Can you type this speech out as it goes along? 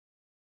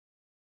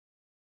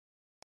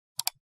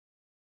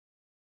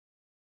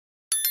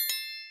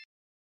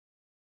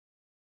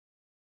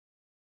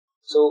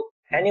So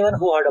anyone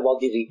who heard about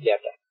the replay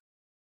attack?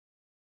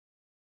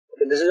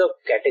 Okay, this is a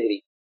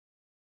category,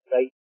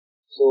 right?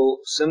 So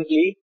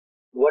simply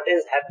what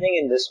is happening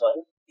in this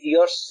one,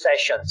 your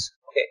sessions.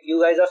 Okay,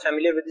 you guys are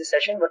familiar with the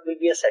session. What will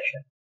be a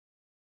session?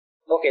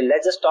 Okay,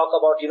 let's just talk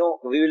about,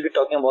 we will be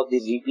talking about the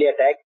replay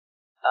attack,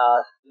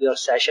 your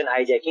session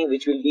hijacking,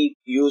 which will be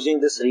using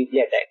this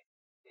replay attack.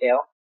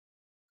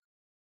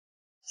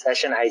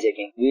 Session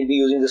hijacking. We'll be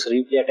using this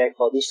replay attack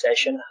for the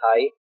session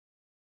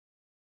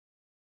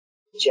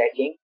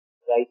hijacking,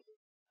 right?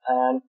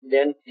 And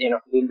then,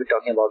 we'll be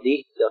talking about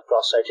the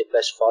cross-site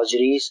request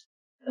forgeries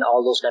and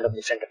all those kind of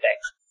different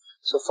attacks.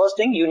 So first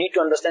thing, you need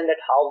to understand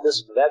that how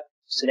this web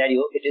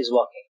scenario it is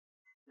working.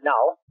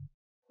 Now,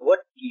 what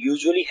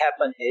usually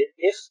happen is,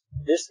 if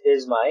this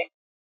is my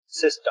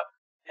system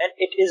and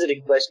it is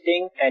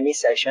requesting any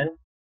session,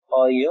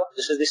 or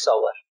this is the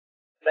server,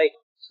 right?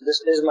 So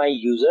this is my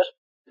user,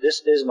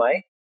 this is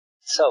my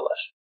server,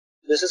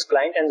 this is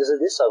client, and this is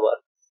the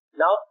server.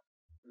 Now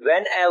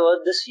whenever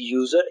this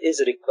user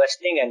is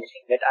requesting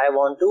anything that I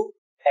want to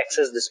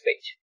access this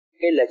page,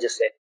 okay, let's just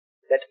say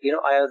that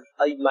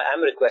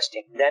I'm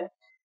requesting, then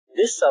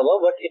this server,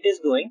 what it is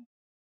doing,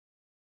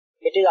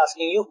 it is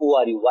asking you, who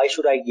are you? Why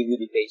should I give you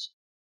the page,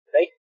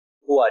 right?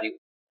 Who are you?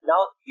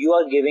 Now you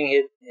are giving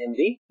it in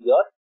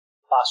your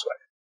password.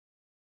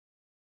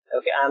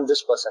 Okay, I am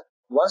this person.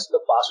 Once the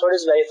password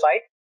is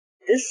verified,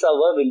 this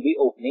server will be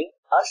opening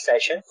a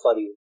session for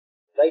you,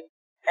 right?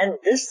 And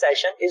this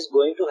session is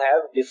going to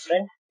have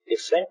different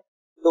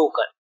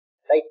token,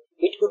 right?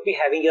 It could be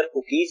having your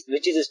cookies,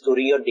 which is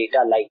storing your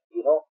data, like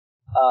your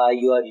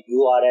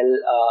URL,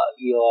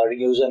 your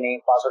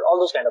username, password, all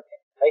those kind of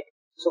things, right?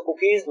 So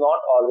cookie is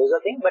not always a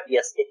thing, but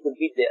yes, it could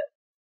be there,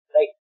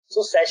 right?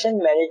 So session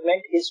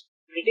management is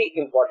pretty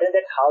important,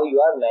 that how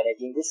you are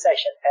managing this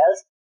session,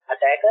 else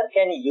attacker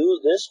can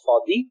use this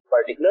for the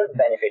particular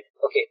benefit.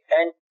 Okay,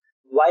 and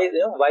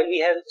while we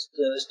have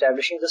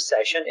establishing the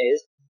session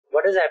is,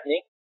 what is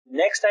happening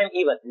next time,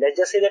 even let's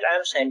just say that I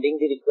am sending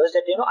the request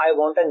that I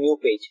want a new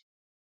page,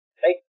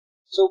 right?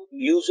 So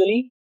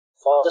usually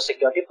for the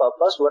security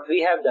purpose, what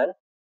we have done,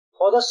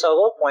 for the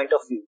server point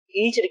of view,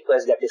 each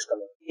request that is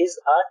coming is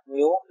a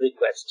new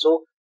request.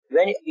 So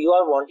when you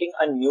are wanting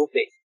a new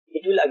page,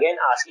 it will again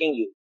asking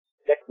you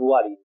that who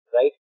are you,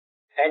 right?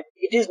 And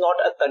it is not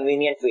a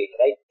convenient way,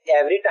 right?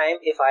 Every time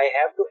if I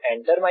have to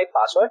enter my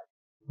password,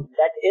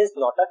 that is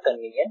not a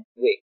convenient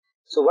way.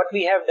 So what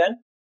we have done,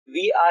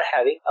 we are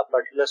having a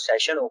particular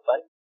session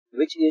open,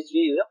 which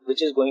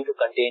is going to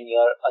contain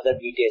your other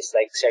details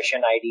like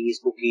session IDs,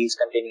 cookies,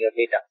 containing your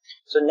data.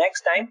 So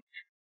next time,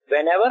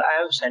 whenever I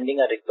am sending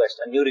a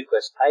new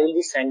request, I will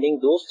be sending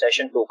those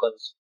session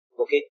tokens,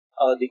 okay,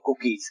 the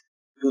cookies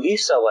to the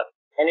server,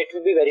 and it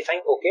will be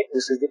verifying, okay,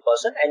 this is the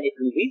person, and it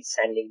will be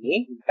sending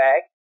me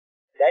back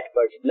that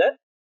particular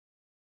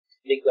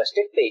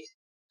requested page.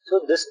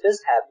 So this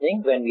is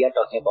happening when we are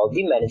talking about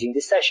the managing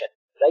the session,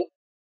 right?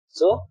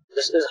 So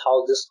this is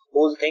how this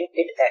whole thing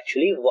it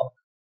actually works.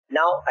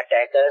 Now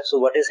attacker, so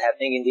what is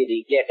happening in the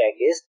replay attack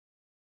is,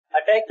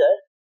 attacker,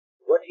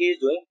 what he is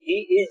doing,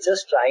 he is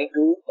just trying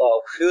to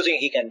few things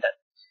he can do.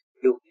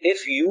 Look,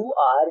 if you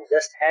are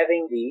just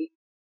having the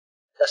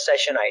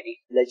session ID,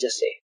 let's just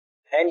say,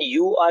 and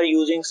you are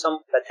using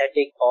some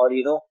pathetic or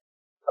a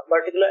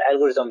particular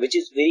algorithm which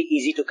is very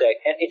easy to crack,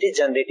 and it is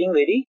generating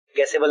very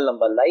guessable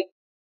number like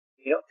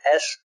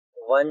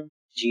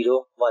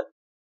S101,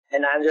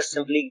 and I'm just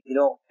simply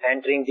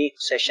entering the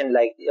session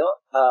like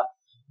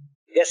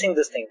guessing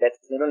this thing that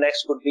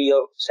next could be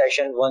your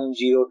session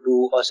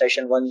 102 or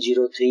session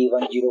 103,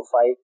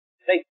 105,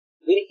 right?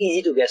 Very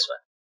easy to guess one.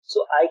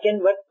 So I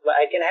can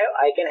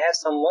have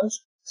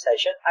someone's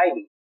session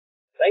ID,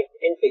 right,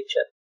 in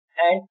picture,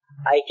 and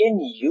I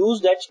can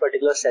use that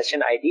particular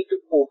session ID to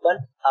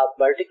open a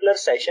particular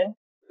session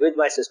with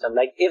my system.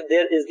 Like if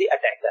there is the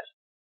attacker,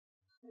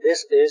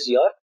 this is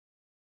your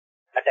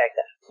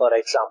attacker, for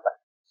example.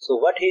 So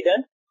what he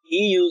done,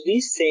 he used the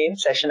same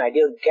session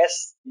ID, or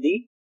guess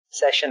the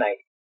session ID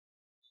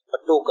or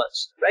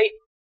tokens, right?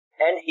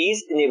 And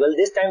he's enabled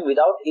this time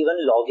without even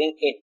logging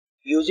in,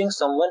 using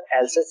someone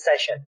else's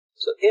session.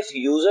 So if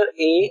user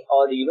A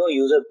or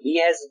user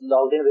B has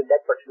logged in with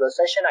that particular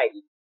session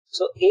ID,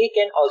 so A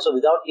can also,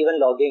 without even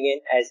logging in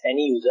as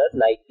any user,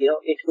 like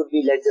it could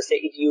be, let's just say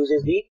it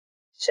uses the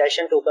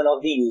session token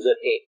of the user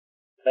A,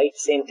 right?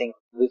 Same thing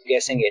with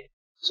guessing it.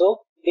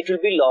 So it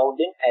will be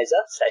logged in as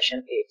a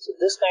session A. So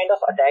this kind of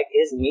attack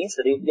means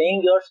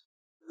replaying your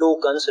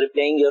tokens,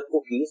 replaying your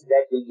cookies.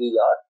 That will be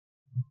your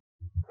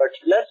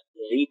particular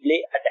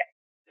replay attack,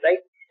 right?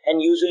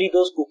 And usually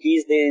those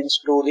cookies, they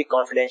store the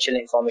confidential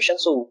information.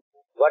 So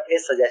what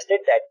is suggested,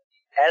 that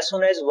as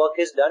soon as work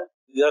is done,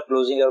 you are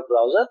closing your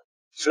browser,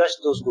 flush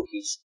those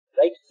cookies,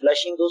 right?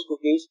 Flushing those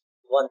cookies,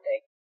 one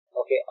thing,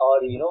 okay,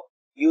 or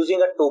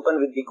using a token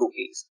with the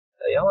cookies,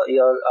 your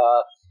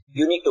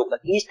unique token.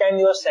 Each time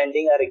you are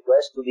sending a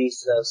request to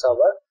this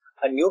server,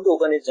 a new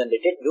token is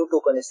generated, new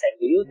token is sent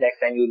to you. Next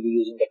time you will be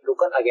using that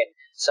token again,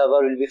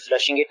 server will be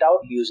flushing it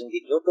out using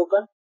the new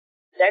token.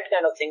 That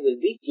kind of thing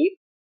will be keep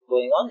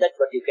going on. That's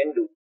what you can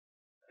do.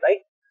 right?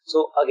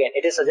 So again,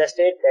 it is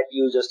suggested that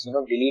you just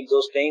delete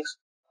those things,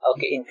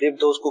 okay, encrypt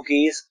those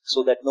cookies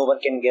so that no one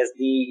can guess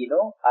the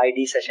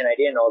ID, session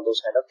ID, and all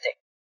those kind of things,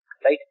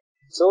 right?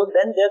 So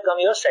then there come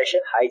your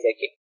session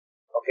hijacking.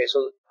 Okay,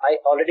 so I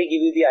already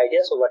give you the idea.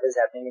 So what is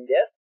happening in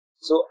there?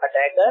 So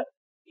attacker,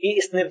 he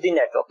sniffed the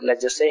network.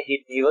 Let's just say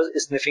he was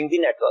sniffing the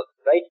network,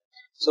 right?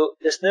 So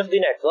he sniffed the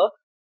network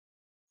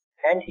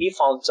and he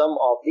found some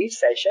of the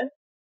session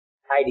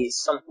IDs,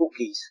 some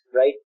cookies,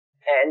 right?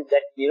 And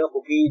that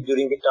cookie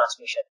during the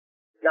transmission.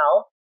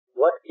 Now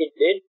what it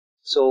did,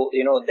 so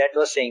that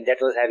was saying,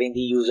 that was having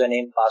the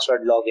username,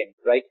 password, login,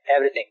 right?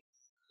 Everything.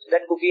 So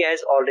that cookie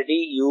has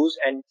already used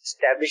and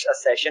established a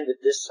session with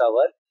this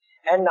server,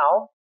 and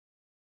now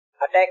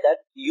attacker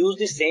use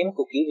the same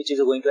cookie, which is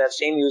going to have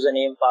same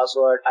username,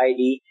 password,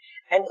 ID,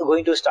 and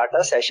going to start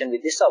a session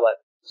with the server.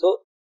 So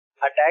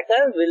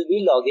attacker will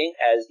be logging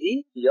as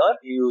your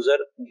user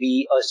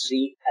B or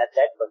C at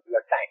that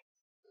particular time.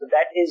 So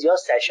that is your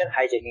session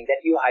hijacking,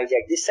 that you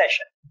hijack the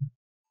session,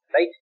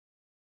 right?